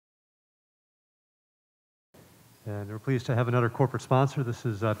And we're pleased to have another corporate sponsor. This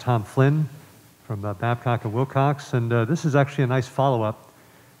is Tom Flynn from Babcock and Wilcox. And this is actually a nice follow-up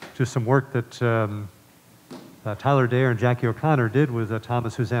to some work that Tyler Dare and Jackie O'Connor did with Tom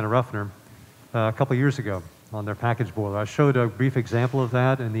and Susanna Ruffner a couple years ago on their package boiler. I showed a brief example of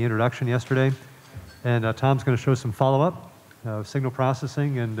that in the introduction yesterday. And Tom's going to show some follow-up, signal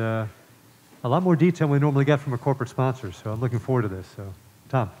processing, and a lot more detail we normally get from a corporate sponsor. So I'm looking forward to this. So,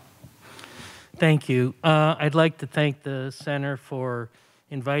 Tom. Thank you. I'd like to thank the Center for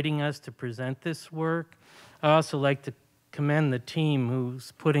inviting us to present this work. I also like to commend the team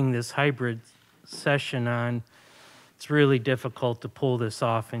who's putting this hybrid session on. It's really difficult to pull this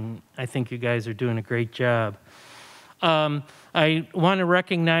off, and I think you guys are doing a great job. I want to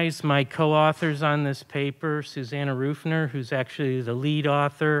recognize my co-authors on this paper, Susanna Ruffner, who's actually the lead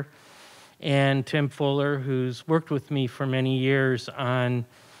author, and Tim Fuller, who's worked with me for many years on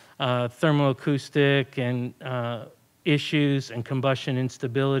thermoacoustic and issues and combustion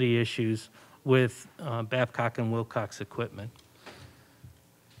instability issues with Babcock and Wilcox equipment.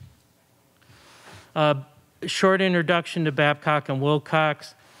 Short introduction to Babcock and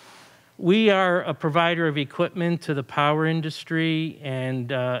Wilcox. We are a provider of equipment to the power industry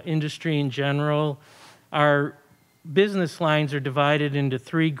and industry in general. Our business lines are divided into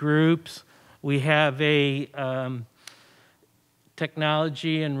three groups. We have a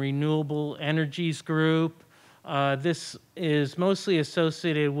technology and renewable energies group. This is mostly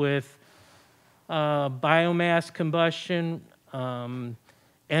associated with biomass combustion,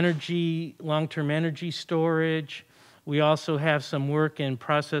 energy, long-term energy storage. We also have some work in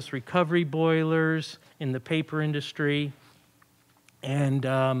process recovery boilers in the paper industry.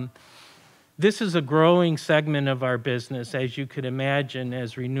 And this is a growing segment of our business, as you could imagine,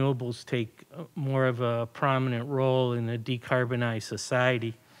 as renewables take more of a prominent role in a decarbonized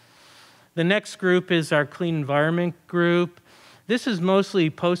society. The next group is our clean environment group. This is mostly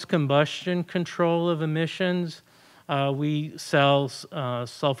post-combustion control of emissions. We sell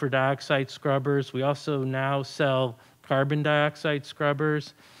sulfur dioxide scrubbers. We also now sell carbon dioxide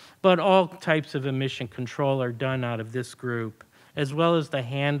scrubbers, but all types of emission control are done out of this group, as well as the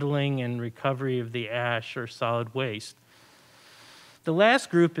handling and recovery of the ash or solid waste. The last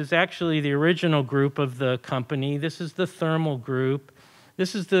group is actually the original group of the company. This is the thermal group.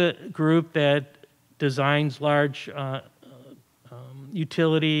 This is the group that designs large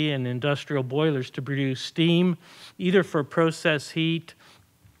utility and industrial boilers to produce steam, either for process heat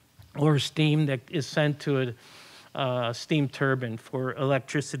or steam that is sent to a steam turbine for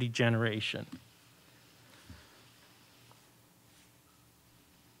electricity generation.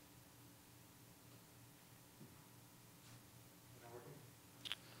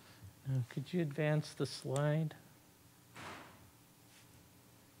 Could you advance the slide?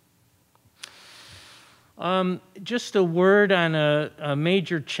 Just a word on a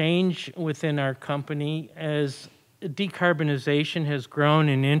major change within our company. As decarbonization has grown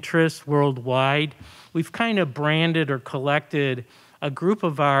in interest worldwide, we've kind of branded or collected a group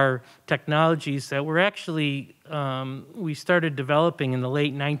of our technologies that were actually, we started developing in the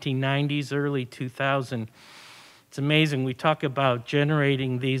late 1990s, early 2000. It's amazing. We talk about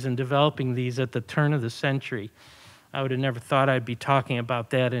generating these and developing these at the turn of the century. I would have never thought I'd be talking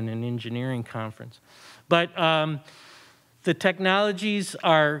about that in an engineering conference. But the technologies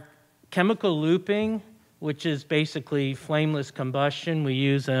are chemical looping, which is basically flameless combustion. We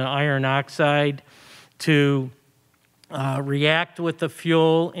use an iron oxide to react with the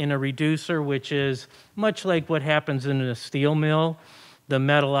fuel in a reducer, which is much like what happens in a steel mill. The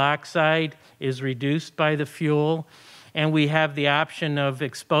metal oxide is reduced by the fuel, and we have the option of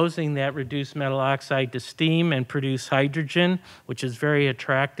exposing that reduced metal oxide to steam and produce hydrogen, which is very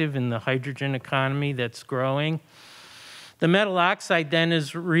attractive in the hydrogen economy that's growing. The metal oxide then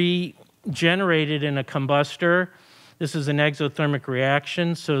is regenerated in a combustor. This is an exothermic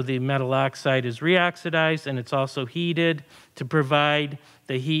reaction, so the metal oxide is reoxidized and it's also heated to provide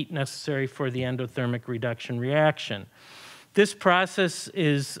the heat necessary for the endothermic reduction reaction. This process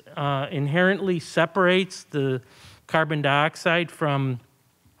is inherently separates the carbon dioxide from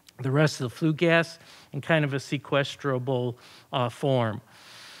the rest of the flue gas in kind of a sequestrable form.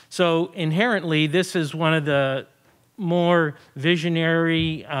 So inherently, this is one of the more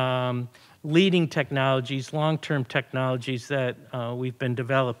visionary leading technologies, long-term technologies that we've been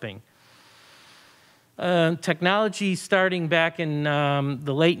developing. Technology starting back in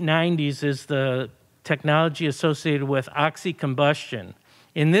the late 90s is the technology associated with oxycombustion.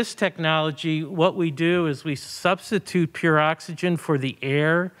 In this technology, what we do is we substitute pure oxygen for the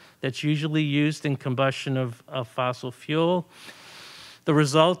air that's usually used in combustion of fossil fuel. The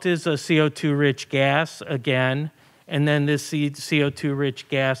result is a CO2-rich gas again, and then this CO2-rich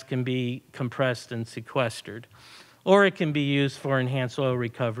gas can be compressed and sequestered. Or it can be used for enhanced oil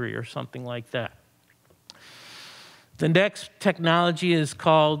recovery or something like that. The next technology is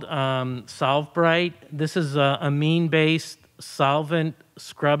called SolveBright. This is a amine-based solvent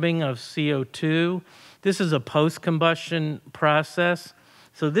scrubbing of CO2. This is a post-combustion process.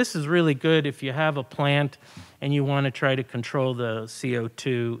 So this is really good if you have a plant and you want to try to control the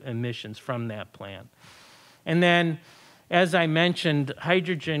CO2 emissions from that plant. And then, as I mentioned,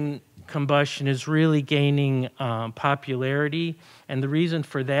 hydrogen combustion is really gaining popularity. And the reason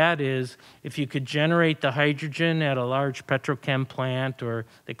for that is if you could generate the hydrogen at a large petrochem plant, or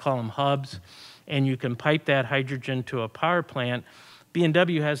they call them hubs, and you can pipe that hydrogen to a power plant,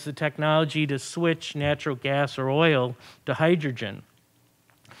 B&W has the technology to switch natural gas or oil to hydrogen.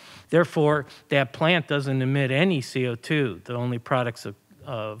 Therefore, that plant doesn't emit any CO2. The only products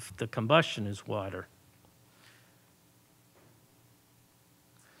of the combustion is water.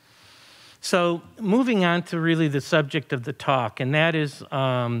 So moving on to really the subject of the talk, and that is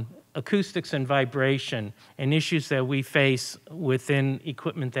acoustics and vibration and issues that we face within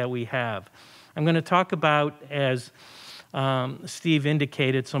equipment that we have. I'm going to talk about, as Steve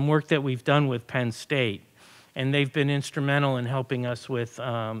indicated, some work that we've done with Penn State, and they've been instrumental in helping us with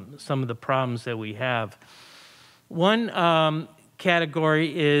some of the problems that we have. One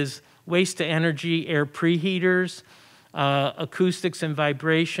category is waste-to-energy air preheaters, acoustics and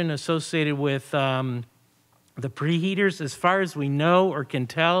vibration associated with the preheaters. As far as we know or can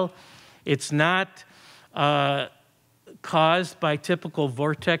tell, it's not caused by typical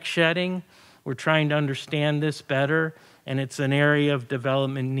vortex shedding. We're trying to understand this better, and it's an area of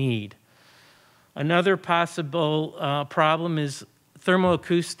development need. Another possible problem is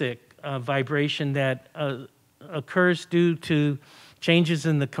thermoacoustic vibration that occurs due to changes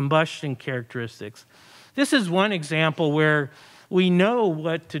in the combustion characteristics. This is one example where we know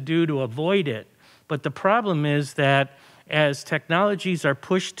what to do to avoid it, but the problem is that as technologies are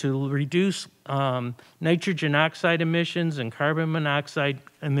pushed to reduce nitrogen oxide emissions and carbon monoxide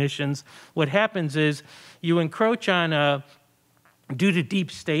emissions, what happens is you encroach on, due to deep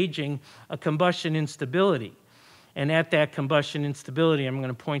staging, a combustion instability. And at that combustion instability, I'm going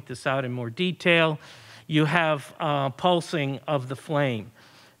to point this out in more detail, you have pulsing of the flame.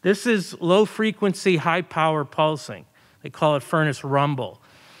 This is low-frequency, high-power pulsing. They call it furnace rumble.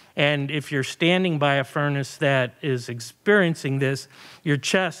 And if you're standing by a furnace that is experiencing this, your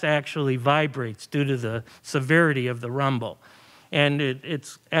chest actually vibrates due to the severity of the rumble. And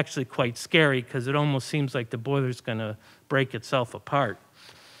it's actually quite scary because it almost seems like the boiler's going to break itself apart.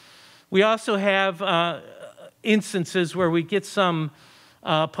 We also have instances where we get some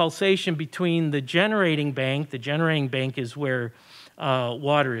pulsation between the generating bank. The generating bank is where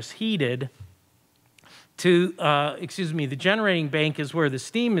water is heated. The generating bank is where the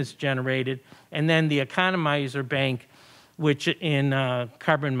steam is generated, and then the economizer bank, which in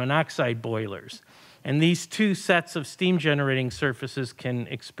carbon monoxide boilers. And these two sets of steam generating surfaces can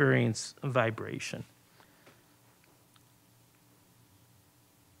experience vibration.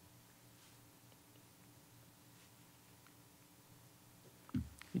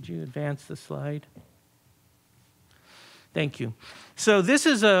 Could you advance the slide? Thank you. So this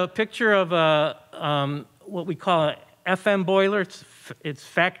is a picture of what we call an FM boiler. It's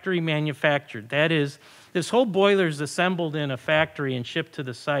factory manufactured. That is, this whole boiler is assembled in a factory and shipped to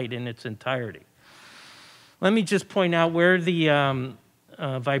the site in its entirety. Let me just point out where the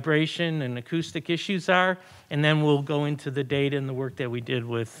vibration and acoustic issues are, and then we'll go into the data and the work that we did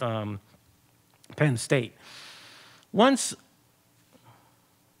with Penn State. One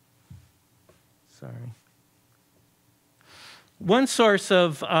source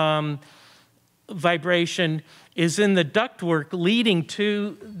of vibration is in the ductwork leading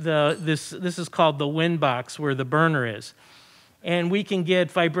to this is called the wind box where the burner is. And we can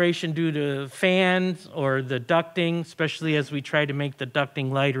get vibration due to fans or the ducting, especially as we try to make the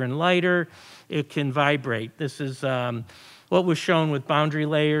ducting lighter and lighter. It can vibrate. This is what was shown with boundary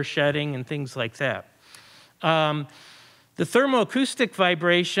layer shedding and things like that. The thermoacoustic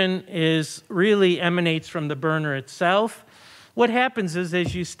vibration really emanates from the burner itself. What happens is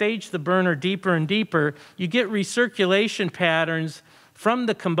as you stage the burner deeper and deeper, you get recirculation patterns from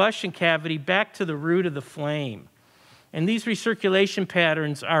the combustion cavity back to the root of the flame. And these recirculation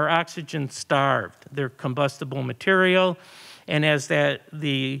patterns are oxygen starved. They're combustible material. And as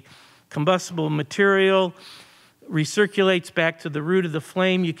the combustible material recirculates back to the root of the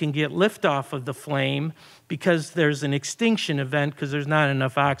flame, you can get liftoff of the flame because there's an extinction event because there's not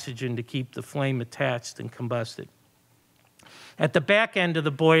enough oxygen to keep the flame attached and combusted. At the back end of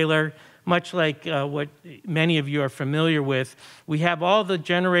the boiler, much like what many of you are familiar with, we have all the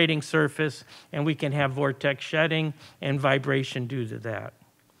generating surface, and we can have vortex shedding and vibration due to that.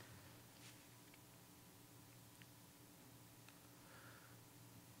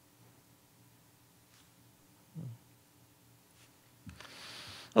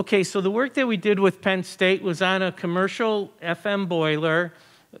 Okay, so the work that we did with Penn State was on a commercial FM boiler.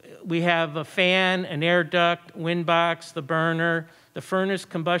 We have a fan, an air duct, wind box, the burner, the furnace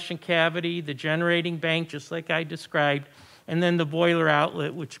combustion cavity, the generating bank, just like I described, and then the boiler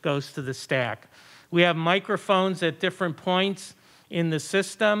outlet, which goes to the stack. We have microphones at different points in the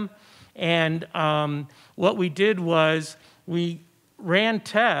system, and what we did was we ran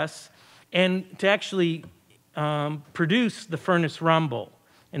tests and to actually produce the furnace rumble.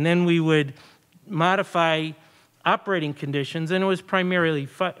 And then we would modify operating conditions, and it was primarily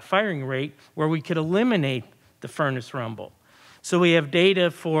firing rate, where we could eliminate the furnace rumble. So we have data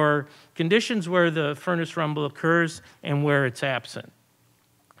for conditions where the furnace rumble occurs and where it's absent.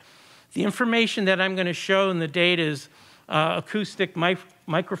 The information that I'm going to show in the data is acoustic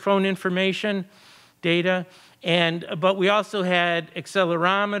microphone information data, but we also had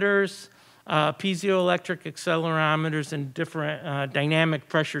accelerometers, piezoelectric accelerometers, and different dynamic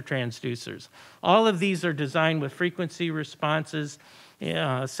pressure transducers. All of these are designed with frequency responses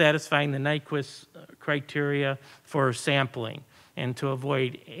satisfying the Nyquist criteria for sampling and to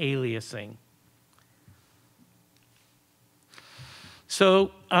avoid aliasing.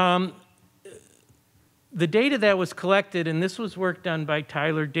 So the data that was collected, and this was work done by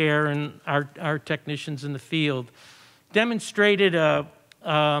Tyler Dare and our technicians in the field, demonstrated a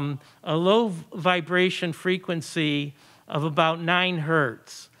low vibration frequency of about 9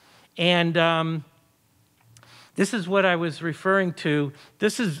 hertz. And this is what I was referring to.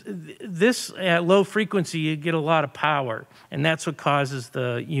 This at low frequency, you get a lot of power, and that's what causes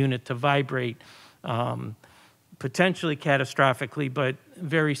the unit to vibrate potentially catastrophically, but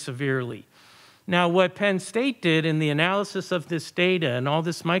very severely. Now, what Penn State did in the analysis of this data and all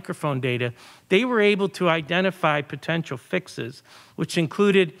this microphone data, they were able to identify potential fixes, which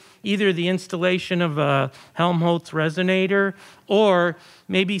included either the installation of a Helmholtz resonator or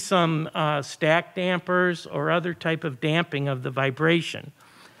maybe some stack dampers or other type of damping of the vibration.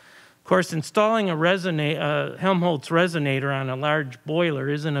 Of course, installing a Helmholtz resonator on a large boiler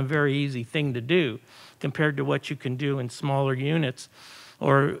isn't a very easy thing to do compared to what you can do in smaller units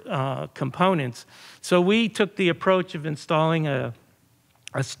or components. So we took the approach of installing a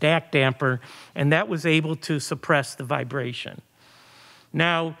stack damper, and that was able to suppress the vibration.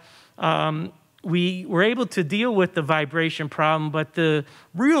 Now, we were able to deal with the vibration problem, but the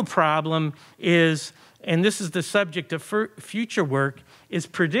real problem is, and this is the subject of future work, is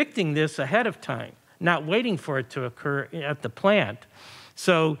predicting this ahead of time, not waiting for it to occur at the plant.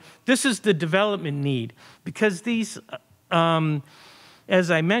 So this is the development need, because these, as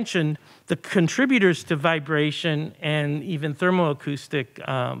I mentioned, the contributors to vibration and even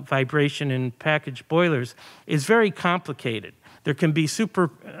thermoacoustic vibration in packaged boilers is very complicated. There can be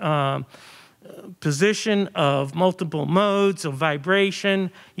superposition of multiple modes of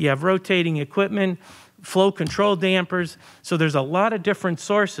vibration. You have rotating equipment, flow control dampers. So there's a lot of different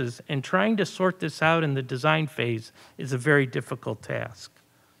sources, and trying to sort this out in the design phase is a very difficult task.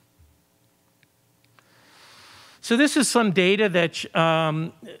 So this is some data that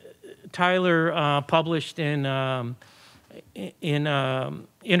Tyler published in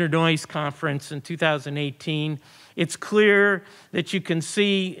Internoise conference in 2018. It's clear that you can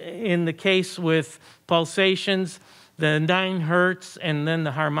see in the case with pulsations, the 9 hertz and then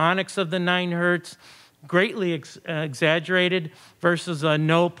the harmonics of the 9 hertz greatly exaggerated versus a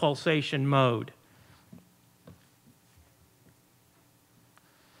no pulsation mode.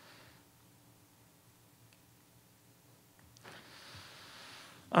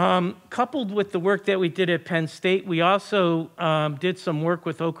 Coupled with the work that we did at Penn State, we also did some work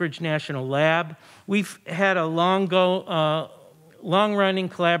with Oak Ridge National Lab. We've had a long-running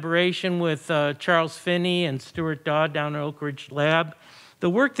collaboration with Charles Finney and Stuart Daw down at Oak Ridge Lab. The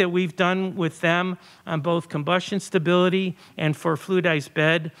work that we've done with them on both combustion stability and for fluidized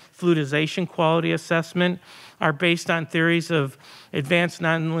bed fluidization quality assessment are based on theories of advanced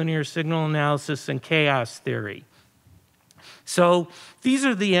nonlinear signal analysis and chaos theory. So these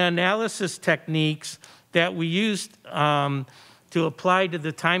are the analysis techniques that we used to apply to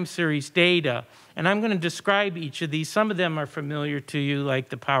the time series data. And I'm going to describe each of these. Some of them are familiar to you, like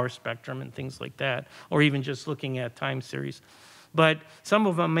the power spectrum and things like that, or even just looking at time series. But some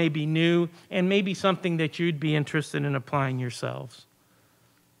of them may be new and maybe something that you'd be interested in applying yourselves.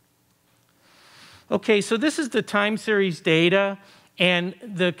 Okay, so this is the time series data, and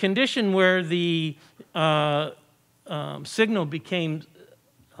the condition where the signal became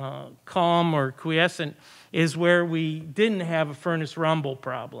calm or quiescent is where we didn't have a furnace rumble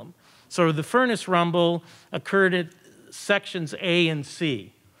problem. So the furnace rumble occurred at sections A and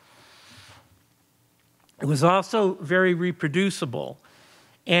C. It was also very reproducible.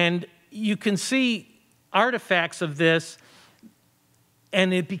 And you can see artifacts of this,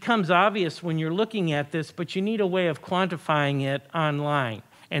 and it becomes obvious when you're looking at this, but you need a way of quantifying it online.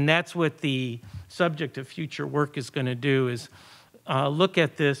 And that's what the subject of future work is going to do, is look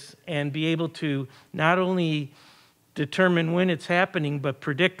at this and be able to not only determine when it's happening, but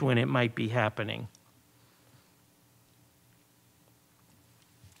predict when it might be happening.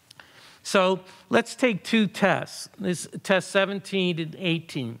 So let's take two tests, this test 17 and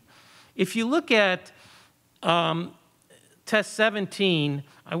 18. If you look at test 17,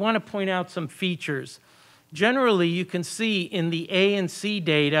 I want to point out some features. Generally, you can see in the A and C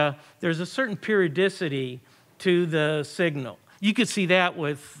data, there's a certain periodicity to the signal. You could see that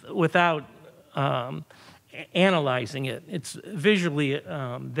without analyzing it. It's visually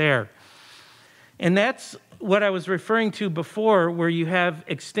there. And that's what I was referring to before, where you have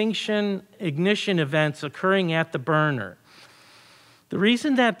extinction ignition events occurring at the burner. The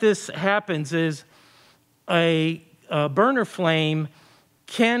reason that this happens is a burner flame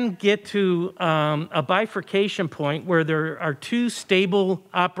can get to a bifurcation point where there are two stable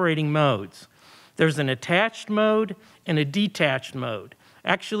operating modes. There's an attached mode and a detached mode.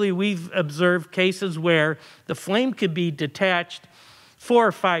 Actually, we've observed cases where the flame could be detached 4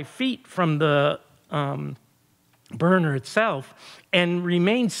 or 5 feet from the burner itself and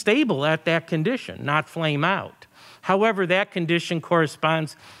remain stable at that condition, not flame out. However, that condition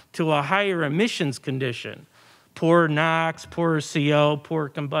corresponds to a higher emissions condition, poor NOx, poor CO, poor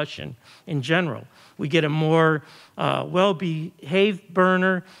combustion in general. We get a more well-behaved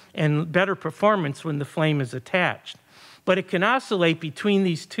burner and better performance when the flame is attached. But it can oscillate between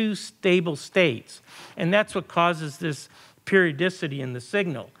these two stable states, and that's what causes this periodicity in the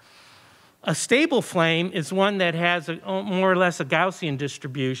signal. A stable flame is one that has more or less a Gaussian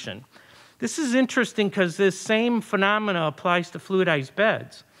distribution. This is interesting because this same phenomena applies to fluidized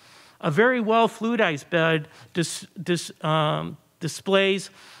beds. A very well fluidized bed displays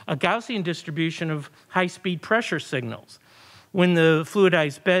a Gaussian distribution of high-speed pressure signals. When the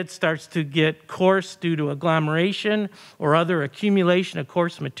fluidized bed starts to get coarse due to agglomeration or other accumulation of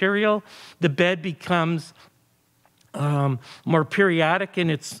coarse material, the bed becomes more periodic in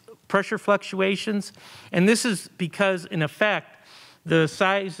its pressure fluctuations. And this is because, in effect, the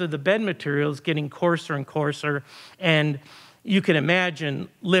size of the bed material is getting coarser and coarser, and you can imagine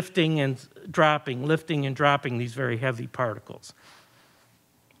lifting and dropping these very heavy particles.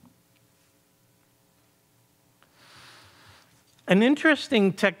 An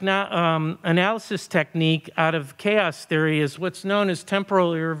interesting analysis technique out of chaos theory is what's known as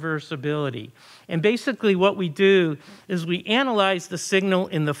temporal irreversibility. And basically what we do is we analyze the signal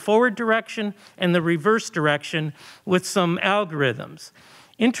in the forward direction and the reverse direction with some algorithms.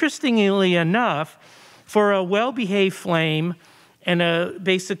 Interestingly enough, for a well-behaved flame and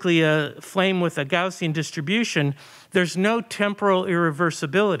basically a flame with a Gaussian distribution, there's no temporal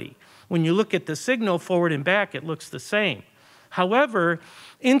irreversibility. When you look at the signal forward and back, it looks the same. However,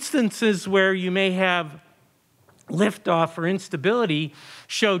 instances where you may have liftoff or instability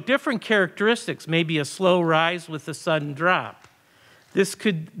show different characteristics, maybe a slow rise with a sudden drop. This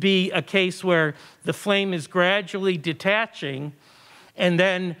could be a case where the flame is gradually detaching and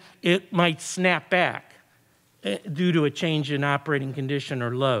then it might snap back due to a change in operating condition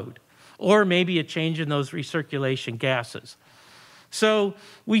or load, or maybe a change in those recirculation gases. So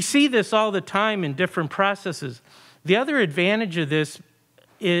we see this all the time in different processes. The other advantage of this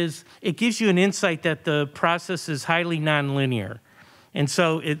is it gives you an insight that the process is highly nonlinear. And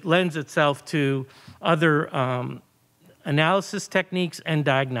so it lends itself to other analysis techniques and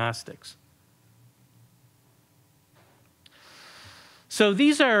diagnostics. So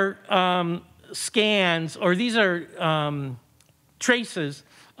these are scans, or these are traces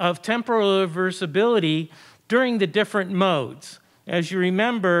of temporal reversibility during the different modes. As you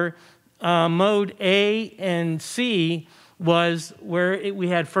remember, mode A and C was where we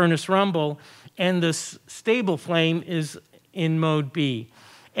had furnace rumble, and the stable flame is in mode B.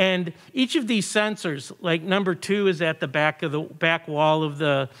 And each of these sensors, like number 2 is at the back wall of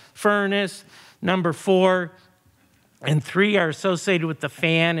the furnace, number 4 and 3 are associated with the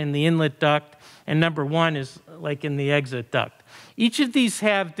fan and the inlet duct, and number 1 is like in the exit duct. Each of these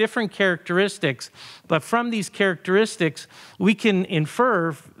have different characteristics, but from these characteristics, we can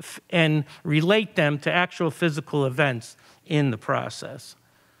infer and relate them to actual physical events in the process.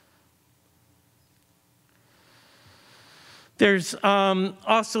 There's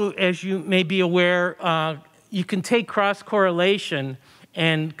also, as you may be aware, you can take cross-correlation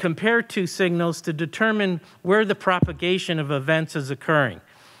and compare 2 signals to determine where the propagation of events is occurring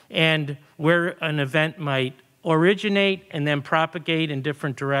and where an event might originate and then propagate in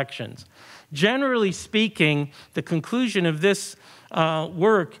different directions. Generally speaking, the conclusion of this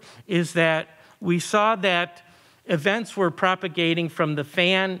work is that we saw that events were propagating from the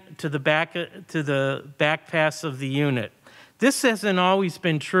fan to the back pass of the unit. This hasn't always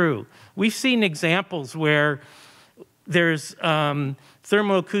been true. We've seen examples where there's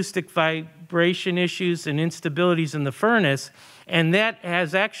thermoacoustic vibration issues and instabilities in the furnace, and that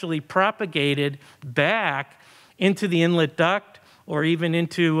has actually propagated back into the inlet duct or even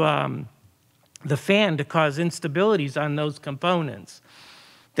into the fan to cause instabilities on those components.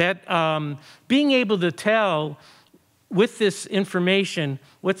 That being able to tell with this information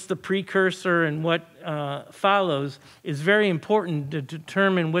what's the precursor and what follows is very important to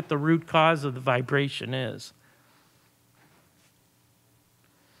determine what the root cause of the vibration is.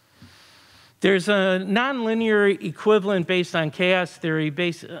 There's a nonlinear equivalent based on chaos theory,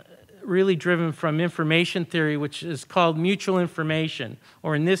 really driven from information theory, which is called mutual information,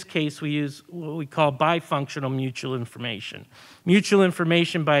 or in this case, we use what we call bifunctional mutual information. Mutual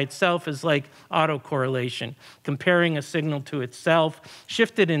information by itself is like autocorrelation, comparing a signal to itself,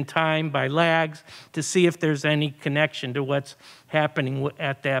 shifted in time by lags to see if there's any connection to what's happening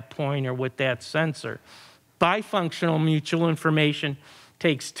at that point or with that sensor. Bifunctional mutual information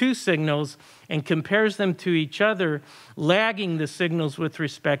takes 2 signals and compares them to each other, lagging the signals with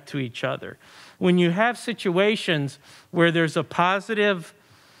respect to each other. When you have situations where there's a positive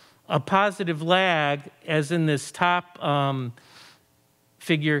lag, as in this top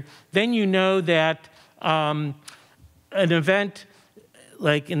figure, then you know that an event,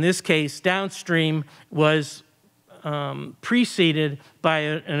 like in this case, downstream, was preceded by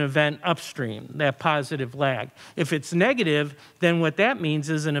an event upstream, that positive lag. If it's negative, then what that means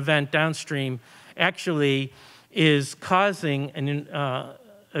is an event downstream actually is causing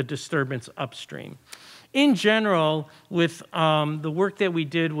a disturbance upstream. In general, with the work that we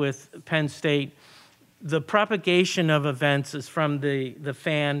did with Penn State, the propagation of events is from the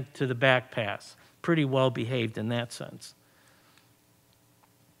fan to the back pass. Pretty well behaved in that sense.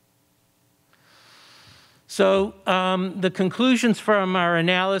 So the conclusions from our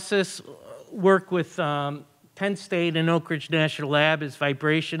analysis work with Penn State and Oak Ridge National Lab is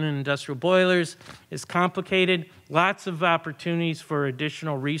vibration in industrial boilers is complicated, lots of opportunities for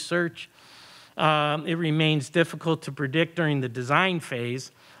additional research. It remains difficult to predict during the design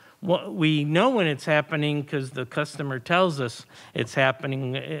phase. We know when it's happening because the customer tells us it's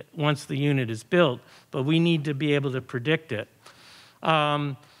happening once the unit is built, but we need to be able to predict it.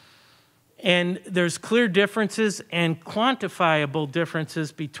 And there's clear differences and quantifiable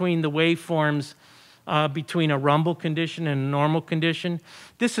differences between the waveforms between a rumble condition and a normal condition.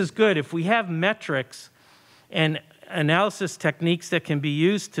 This is good. If we have metrics and analysis techniques that can be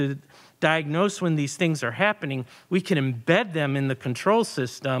used to diagnose when these things are happening, we can embed them in the control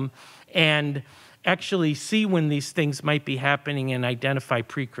system and actually see when these things might be happening and identify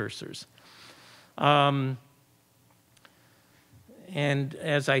precursors. And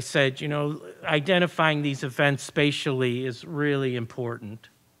as I said, you know, identifying these events spatially is really important.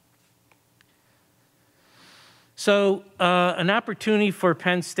 So an opportunity for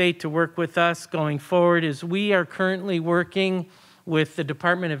Penn State to work with us going forward is we are currently working with the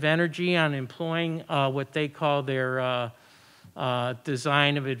Department of Energy on employing what they call their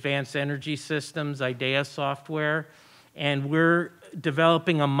Design of Advanced Energy Systems, IDEA software. And we're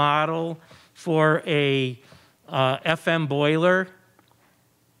developing a model for a FM boiler.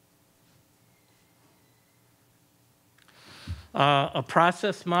 A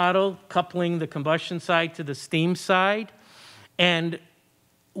process model coupling the combustion side to the steam side. And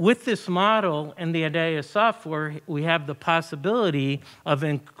with this model and the IDEA software, we have the possibility of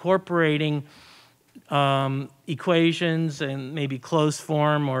incorporating equations and maybe closed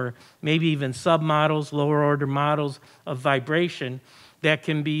form or maybe even submodels, lower order models of vibration that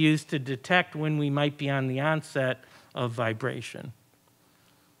can be used to detect when we might be on the onset of vibration.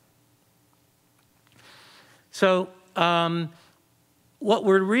 So, what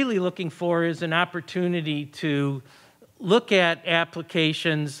we're really looking for is an opportunity to look at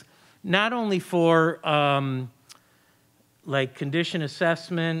applications not only for like condition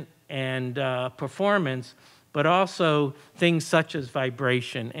assessment and performance, but also things such as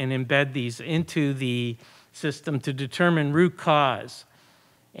vibration, and embed these into the system to determine root cause.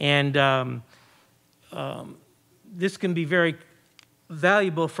 And this can be very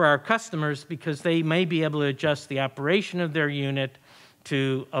valuable for our customers because they may be able to adjust the operation of their unit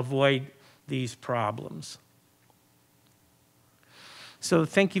to avoid these problems. So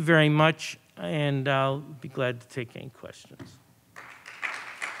thank you very much, and I'll be glad to take any questions.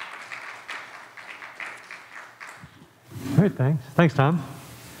 Great, thanks. Thanks, Tom.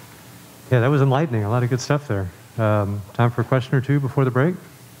 Yeah, that was enlightening. A lot of good stuff there. Time for a question or two before the break?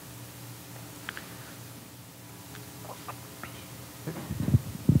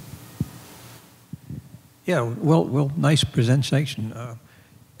 Yeah, well, nice presentation.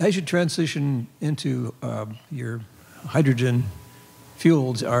 As you transition into your hydrogen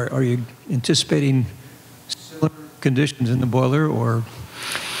fuels, are you anticipating similar conditions in the boiler, or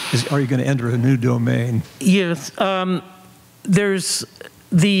are you going to enter a new domain? Yes, there's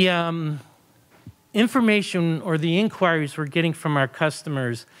the information or the inquiries we're getting from our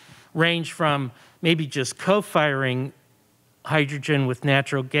customers range from maybe just co-firing hydrogen with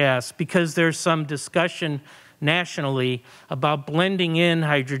natural gas, because there's some discussion nationally about blending in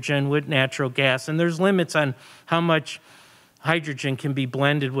hydrogen with natural gas, and there's limits on how much hydrogen can be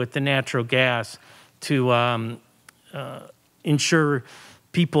blended with the natural gas to ensure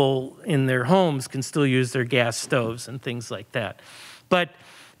people in their homes can still use their gas stoves and things like that. But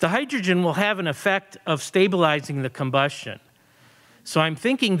the hydrogen will have an effect of stabilizing the combustion. So I'm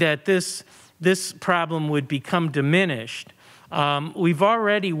thinking that this problem would become diminished. We've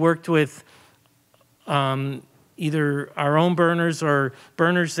already worked with either our own burners or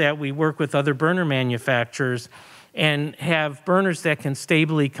burners that we work with other burner manufacturers, and have burners that can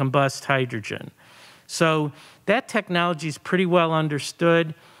stably combust hydrogen. So that technology is pretty well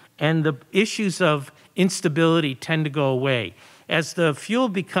understood, and the issues of instability tend to go away. As the fuel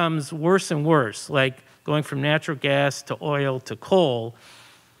becomes worse and worse, like going from natural gas to oil to coal,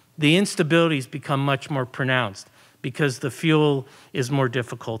 the instabilities become much more pronounced because the fuel is more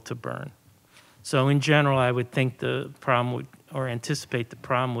difficult to burn. So in general, I would think the problem would, or anticipate the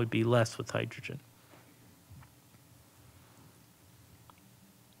problem would be less with hydrogen.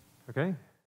 Okay.